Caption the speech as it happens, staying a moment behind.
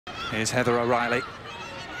Here's Heather O'Reilly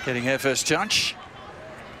getting her first touch.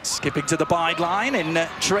 Skipping to the byline in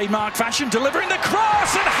trademark fashion, delivering the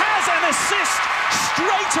cross and has an assist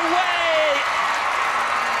straight away.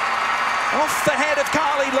 Off the head of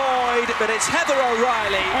Carli Lloyd, but it's Heather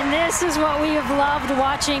O'Reilly. And this is what we have loved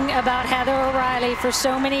watching about Heather O'Reilly for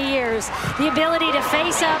so many years. The ability to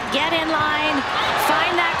face up, get in line,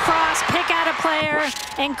 find that cross, pick out a player,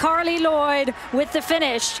 and Carli Lloyd with the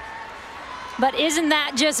finish. But isn't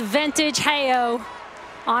that just vintage Hayo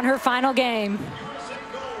on her final game?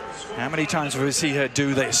 How many times have we seen her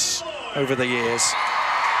do this over the years?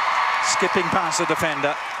 Skipping past the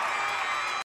defender.